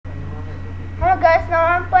guys, now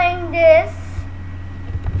I'm playing this.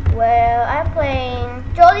 Well, I'm playing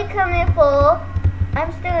Jolly Carnival.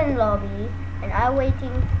 I'm still in lobby and I'm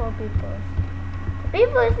waiting for people. The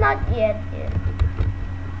people is not yet here.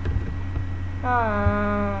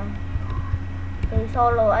 Play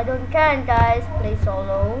solo. I don't care, guys. Play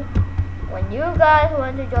solo. When you guys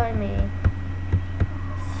want to join me,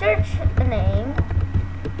 search a name.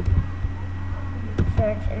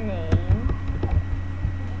 Search a name,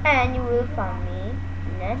 and you will find me.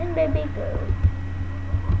 Nathan Baby Girl.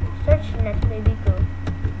 Search Nathan Baby Girl.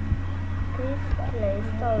 Please play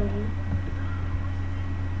story.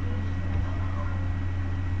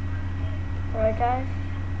 Alright, guys.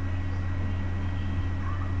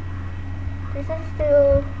 This is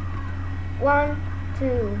still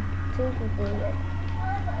two people yet.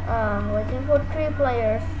 Waiting for 3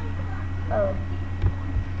 players. Oh,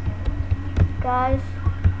 guys.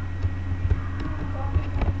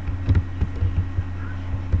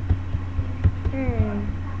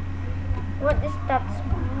 What is that?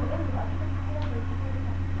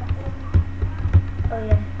 Oh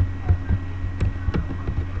yeah.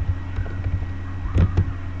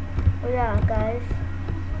 Oh yeah, guys.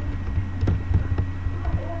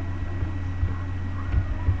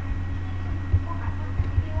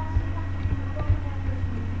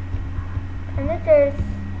 And there's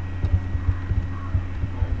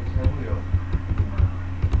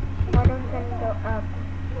why don't I go up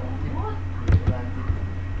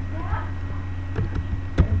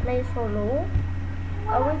and play solo?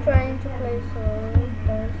 Are we trying to play solo?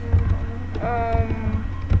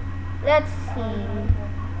 Let's see.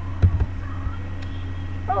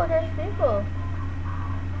 Oh, there's people.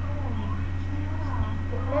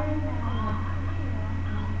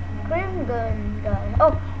 Green gun guy.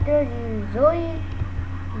 Oh, there's Zoe.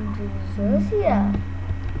 Zosia.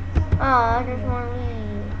 There's one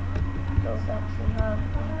Lee. So that's enough.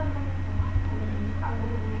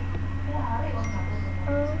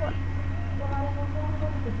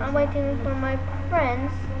 I'm waiting for my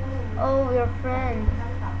friends. Oh, your friends.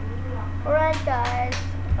 Alright, guys.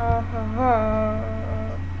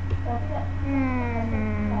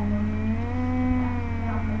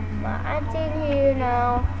 My auntie here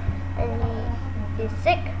now, and he is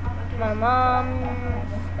sick. My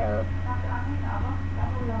mom's help.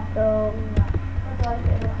 So,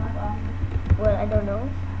 well, I don't know.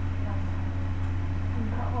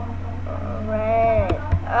 Alright.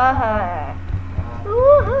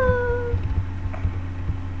 Woohoo!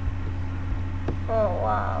 Oh,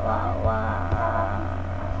 wow.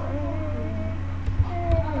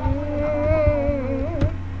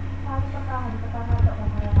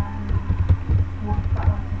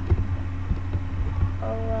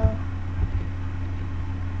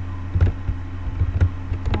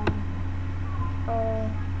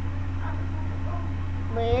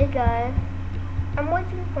 Wait, guys. I'm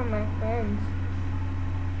waiting for my friends.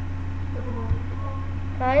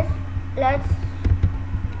 Guys, let's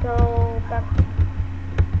go back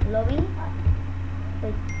to lobby.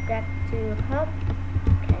 Wait, back to hub.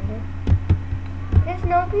 Kinda. There's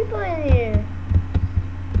no people in here.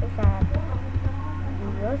 What's that?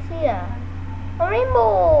 Lucia. Oh,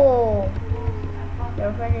 Rainbow!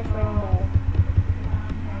 Your friend is Rainbow.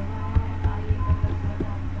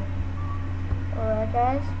 Alright,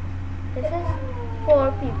 guys. This is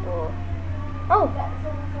 4 people. Oh!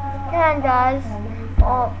 Come on, guys.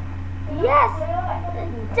 Oh, yes!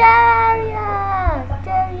 Darius!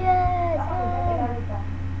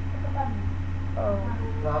 Oh.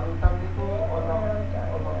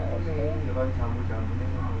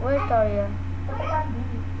 Where's Darius?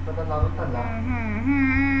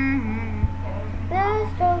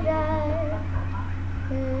 Let's go, guys.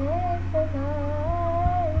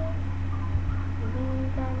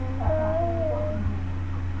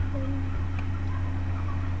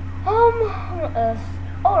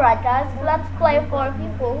 Alright, guys, let's play 4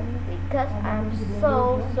 people because I'm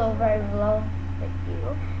so very low with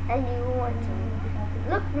you and you want to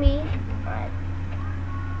look me right.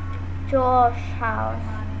 Josh house.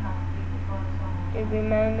 Do you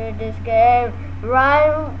remember this game?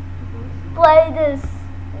 Ryan, play this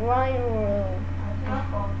Ryan room.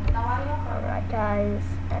 Alright, guys,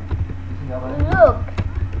 look,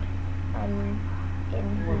 I'm in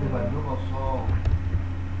here.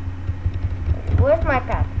 Where's my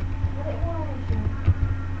cat?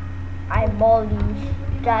 I'm Baldy.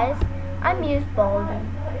 Guys, I'm used Baldy.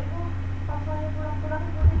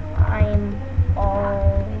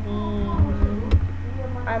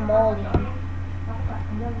 I'm Baldy.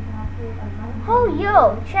 Oh,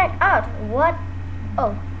 yo, check out what.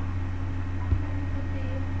 Oh,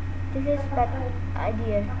 this is bad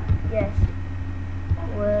idea. Yes.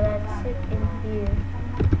 Well, let's sit in here.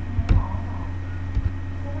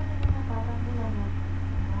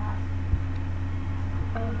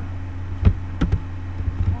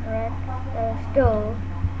 Red stove.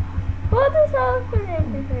 What is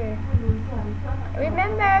happening here?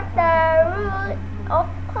 Remember the rule of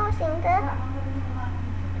closing the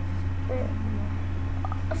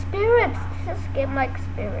spirits. This is game like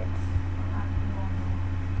spirits.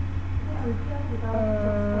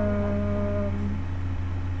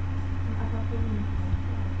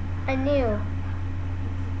 I knew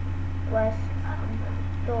was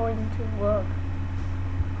going to work.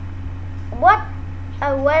 What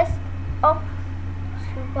a waste of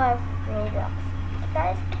survive Roblox.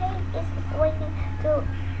 Guys, Kate is waiting to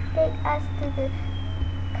take us to the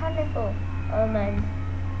carnival. Oh man.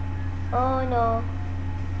 Oh no.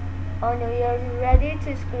 Oh no, you're ready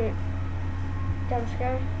to scream. Jump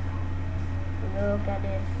scare. Look at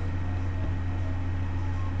this.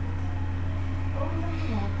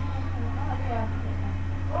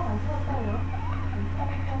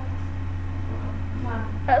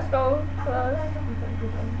 That's so close.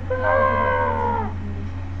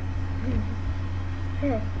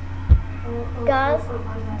 Guys,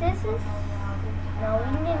 this is now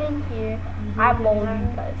winning in here. I'm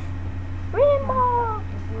bowling, guys. Rainbow!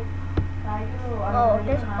 Oh,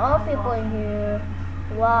 there's all people in here.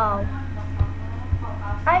 Wow.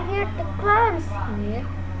 I hear the clams here.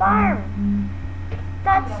 Farm.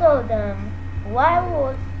 That's so dumb. Why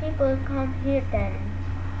would people come here then?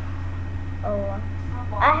 Oh,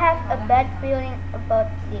 I have a bad feeling about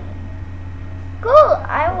this. Cool!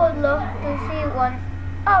 I would love to see one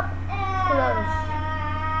up close.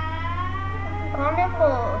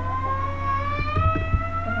 Carnival.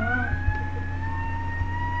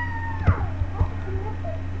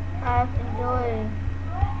 I've enjoyed.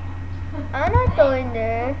 I'm not going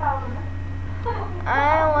there.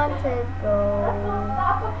 I want to go.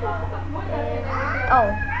 Oh,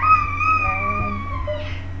 man.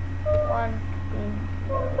 One thing.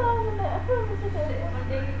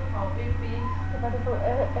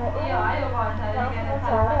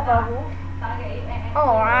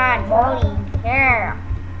 Alright, bowling here.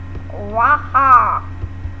 Waha.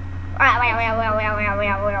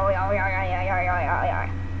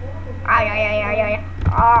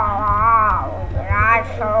 Oh, that's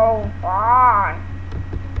so fun.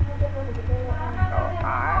 So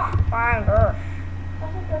fast, find us.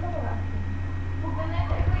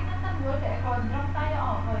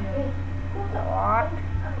 What?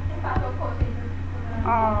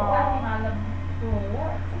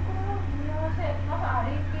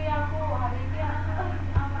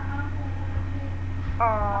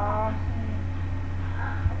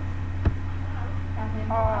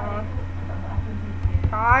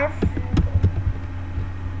 Guys.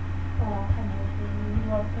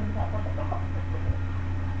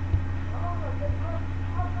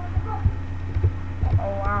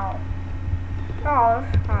 Oh wow. Those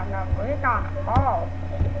are the reason. Oh.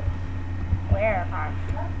 Where guys?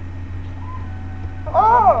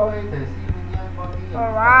 Oh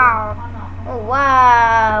wow. Oh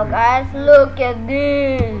wow, guys, look at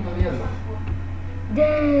this.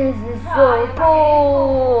 This is so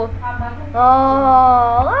cool.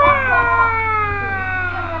 Oh.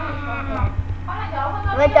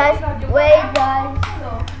 Wait guys. Once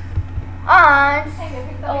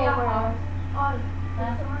over.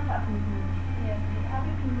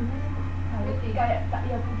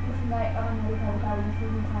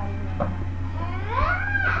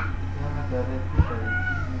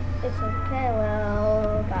 It's okay,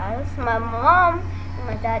 well guys, my mom and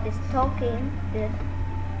my dad is talking this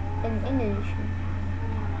in English.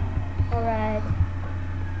 Alright.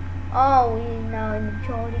 Oh, we're now in the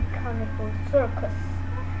Jolly Carnival Circus.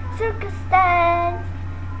 Circus stand!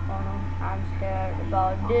 Oh no, I'm scared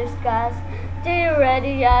about this guys. Do you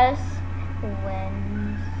ready guys? When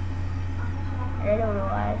I don't know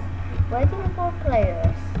guys. Waiting for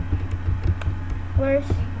players. Where's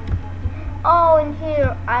oh, in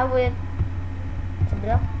here I will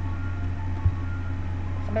sebelah.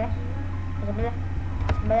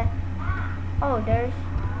 Oh, there's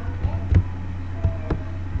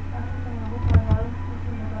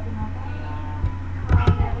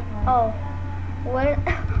oh, what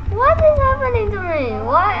what is happening to me?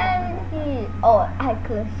 Why am I here? Oh, I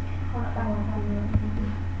closed.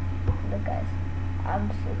 Look guys, I'm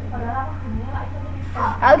sitting here.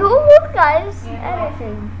 I don't look guys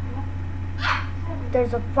anything.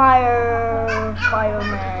 There's a fireman.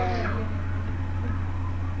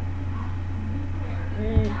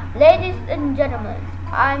 Ladies and gentlemen,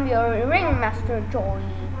 I'm your ringmaster Joey.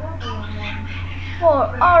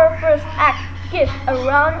 For our first act, give a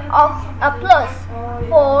round of applause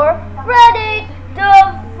for Freddy the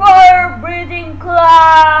fire-breathing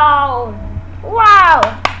clown. Wow!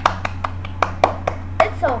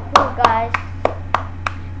 It's so cool, guys.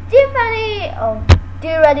 Tiffany, oh,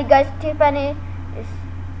 get ready, guys. Tiffany is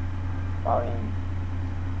falling.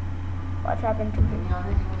 What's happened to him?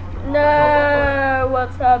 No,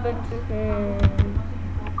 what's happened to him?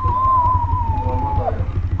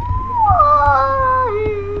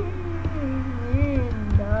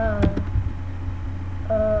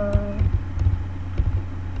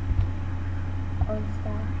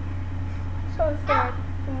 So sad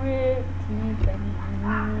with Tiffany.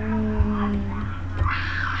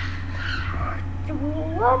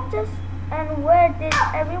 What just and where did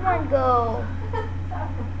everyone go?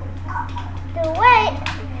 The way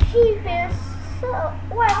she feels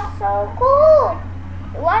was so cool.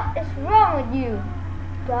 What is wrong with you,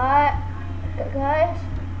 guys?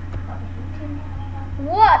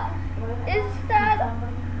 What is that?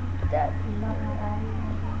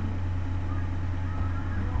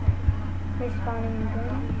 Responding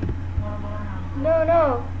again.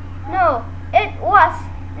 No, it was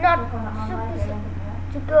not supposed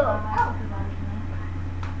to go.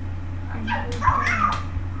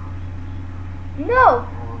 No!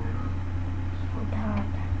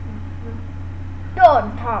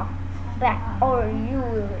 Don't talk back or you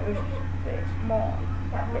will face more.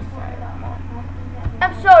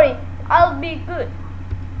 I'm sorry, I'll be good.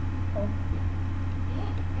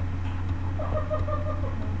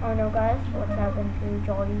 Oh no, guys, what's happened to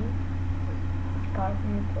Jolly?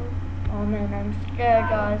 Carnival. Oh man, I'm scared,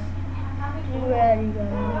 guys. Get ready,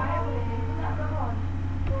 guys.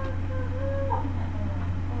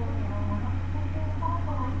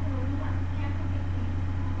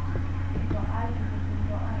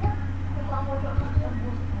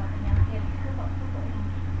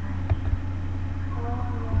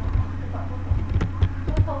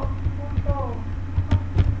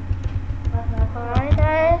 Alright,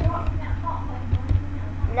 guys.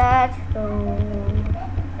 Let's go.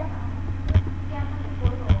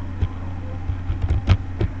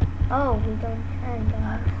 Oh, we don't can,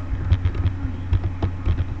 guys.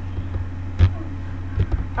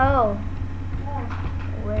 Oh,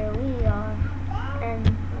 where we are, and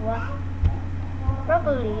what?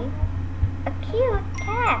 Probably a cute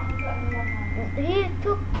cat. He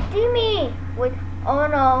took Timmy with, oh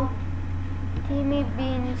no, Timmy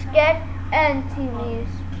being scared and Timmy is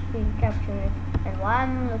being captured. And why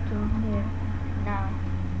I'm looking here now?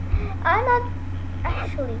 I'm not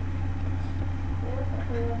actually.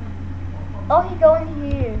 Oh, he going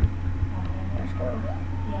here. Let's go.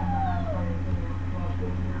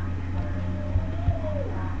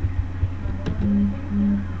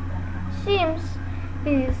 Seems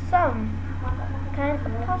be some kind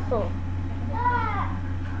of puzzle.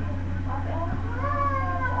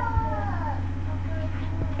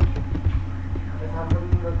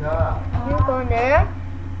 You go there,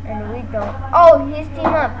 and we don't. Oh, he's team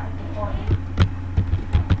up.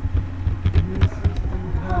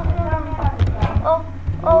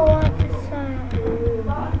 Oh, what is that?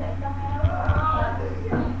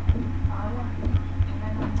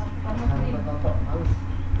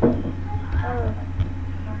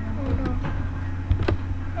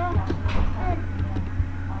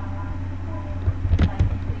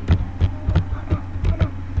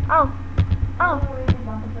 Oh.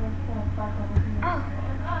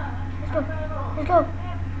 Let's go.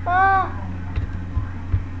 Ah.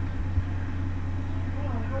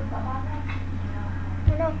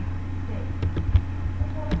 Oh no.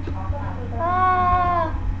 Ah.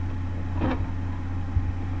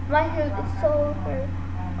 My head is so hurt.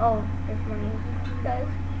 Oh, there's money. Guys.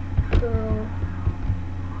 So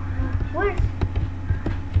where's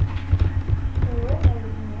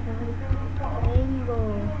rainbow?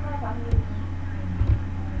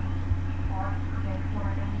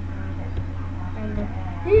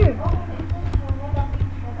 Here.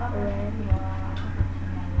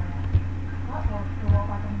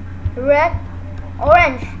 Red,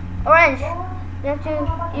 orange. You have to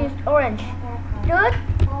use orange. Good.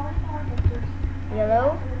 Yellow.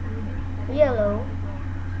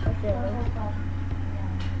 What's yellow?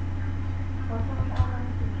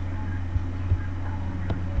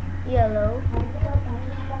 Yellow.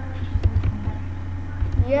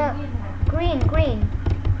 Yeah. Green. Green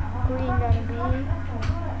gonna be.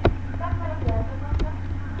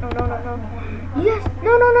 No. Yes.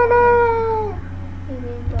 No. Here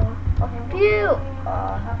we go. Oh, pew.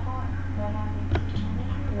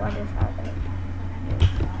 What is happening?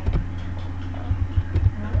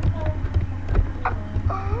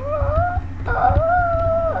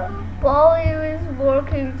 Polly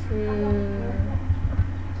walking to.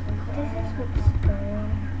 This is what's there.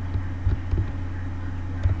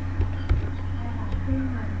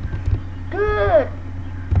 Good.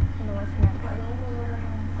 No, what's next?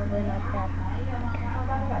 Probably not that.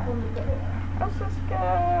 I'm so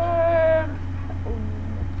scared.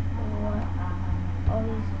 What? Oh,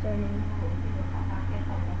 he's turning.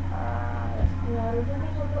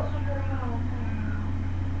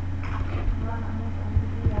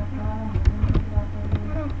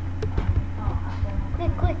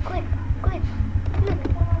 Quick. Look.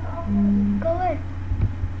 Go away.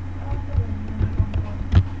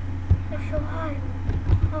 They're so high.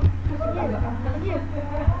 Oh, here.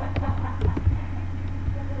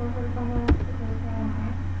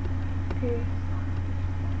 Okay.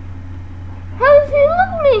 How does he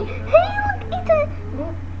look at me? Hey, look, Ethan.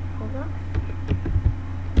 Look, hold on.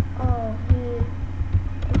 Oh, he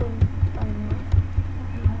didn't find me.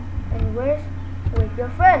 And where's with your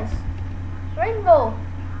friends? Rainbow.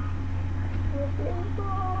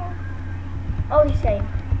 Oh, he's safe.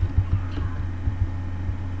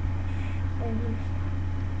 And he's.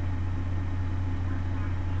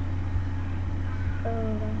 Oh,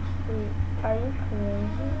 wait. Are you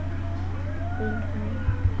crazy?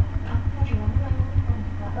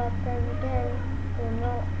 But then again, we'll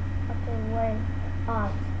know after when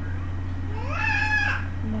us.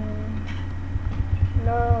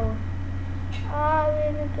 No. Ah,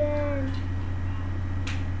 win again.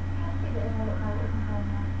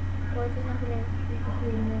 What is happening?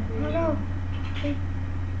 No. Wait.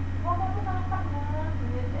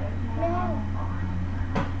 No.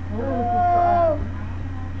 Whoa.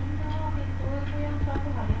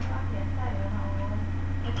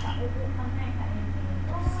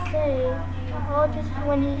 Say, oh, just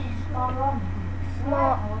when he's small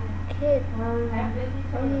kid, when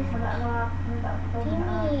he's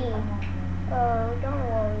teeny. Oh, don't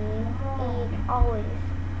worry, he'd always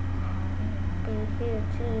be here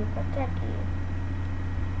to protect you.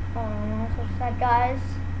 Oh, I'm so sad, guys.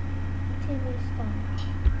 TV stuff.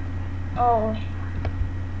 Oh.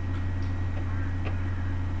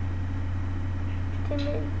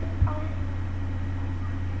 Timmy.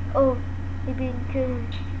 Oh, he been good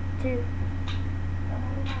too.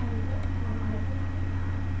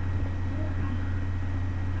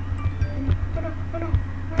 Oh no,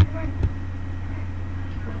 run.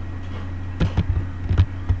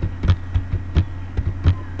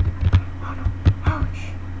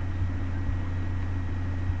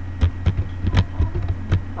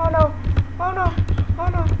 Oh no, ouch.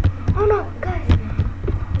 Oh no, guys.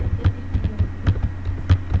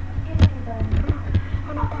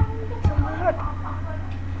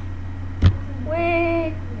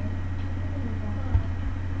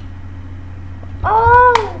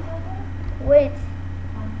 Wait.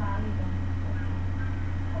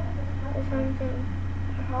 There's something.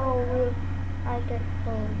 How will I get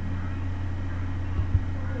home?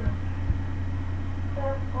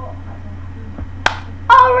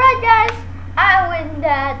 Alright, guys. I win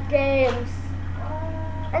that games.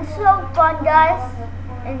 And so fun, guys.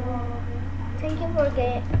 And thank you for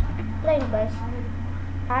playing best.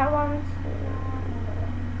 I want to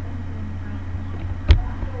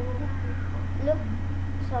look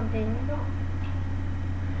something.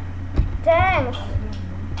 Thanks.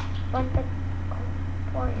 100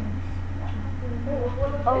 points.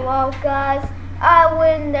 Oh wow, guys, I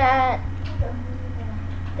win that.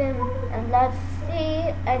 Then and let's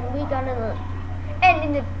see, and we gonna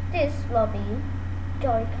end in this lobby,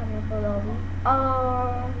 Joy Carnival lobby.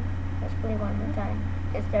 Let's play one more time.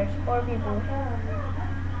 Cause there's 4 people.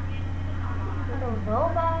 I don't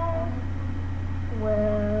know, guys.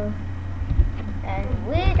 Well. And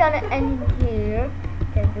we're gonna end here.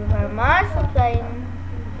 Thank you very much for playing.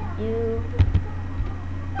 You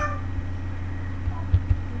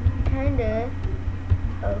kinda.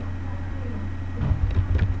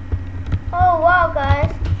 Oh wow,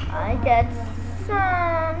 guys! I get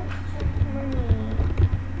some money.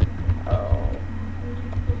 Oh,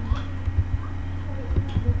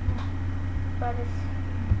 but it's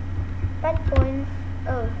bad points.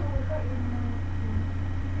 Oh.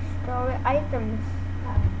 Story items.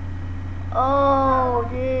 Oh,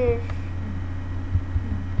 this.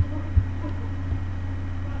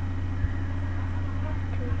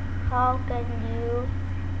 How can you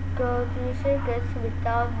go to circus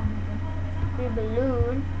without the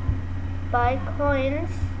balloon? Buy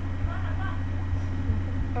coins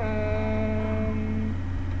and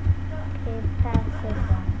okay, passes.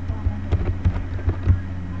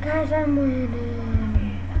 Guys, I'm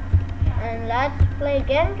winning. And let's play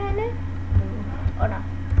again, kinda? Or not?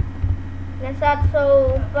 That's not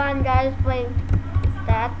so fun, guys, playing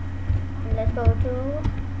that. Let's go to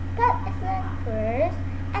that island first,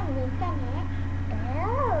 and we can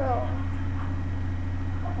go.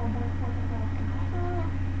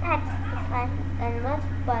 That's fun, and let's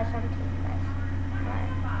buy something nice.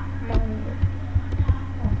 Money.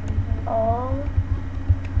 Oh.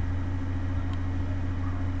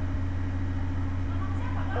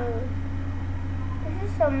 Oh. This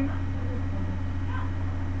is some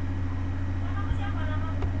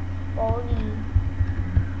body.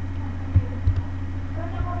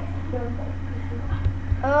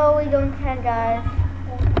 Oh, we don't can, guys.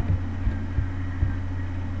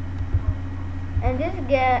 And this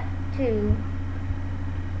get to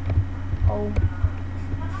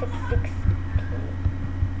 66k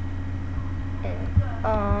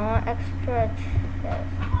and extra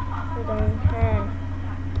chest. We don't can.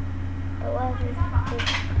 What is this?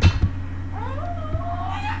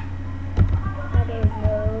 I don't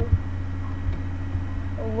know.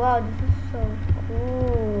 Oh, wow, this is so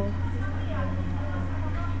cool.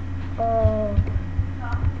 Oh.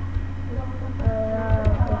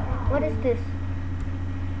 What is this?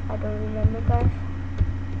 I don't remember, guys.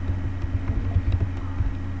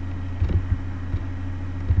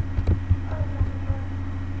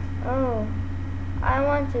 Oh, I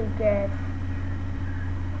want to get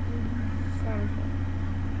something.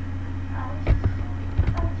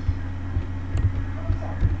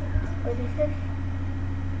 What is this?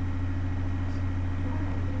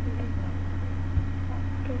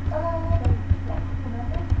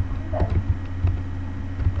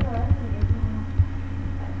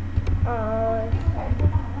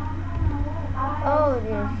 Oh,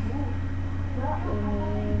 this.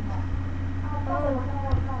 Oh,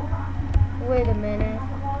 wait a minute.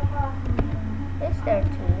 Is there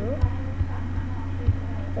two?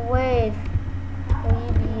 Wait, we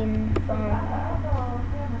been from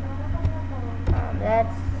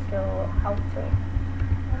that's so outer.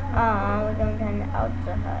 We don't have an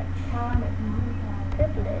outer hatch.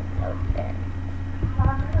 Triplet out there.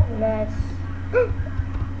 Let's.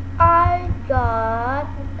 I got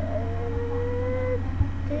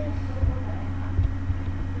this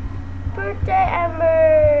birthday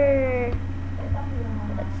ember.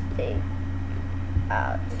 Let's take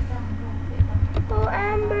out. Oh,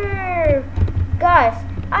 ember, guys!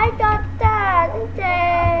 I got that.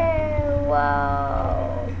 Okay.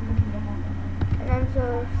 Wow! And I'm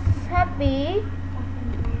so happy.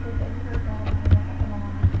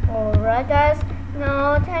 Alright, guys.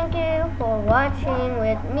 No, thank you for watching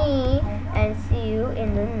with me, and see you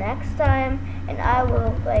in the next time, and I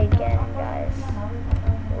will play again, guys.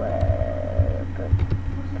 Well, good.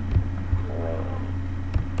 Wait.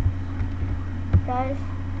 Guys,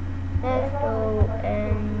 let's go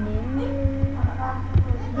and in here.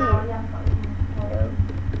 Hello.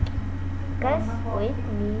 Guys, wait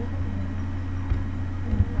me.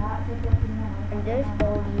 And there's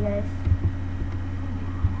Baldi, guys.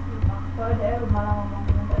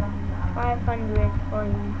 500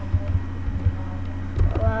 coins.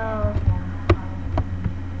 Wow.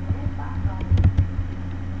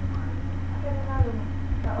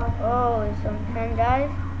 Oh, some 10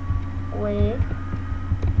 guys. Wait.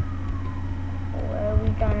 Where are we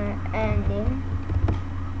gonna end in?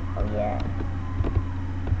 Oh yeah.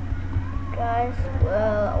 Guys,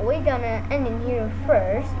 well, we're gonna end in here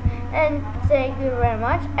first. And thank you very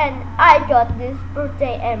much. And I got this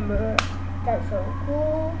birthday ember. That's so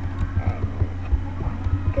cool. And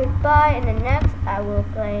goodbye. In the next, I will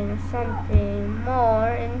play something more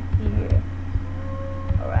in here.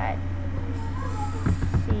 Alright.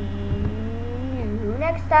 See you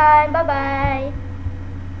next time. Bye bye.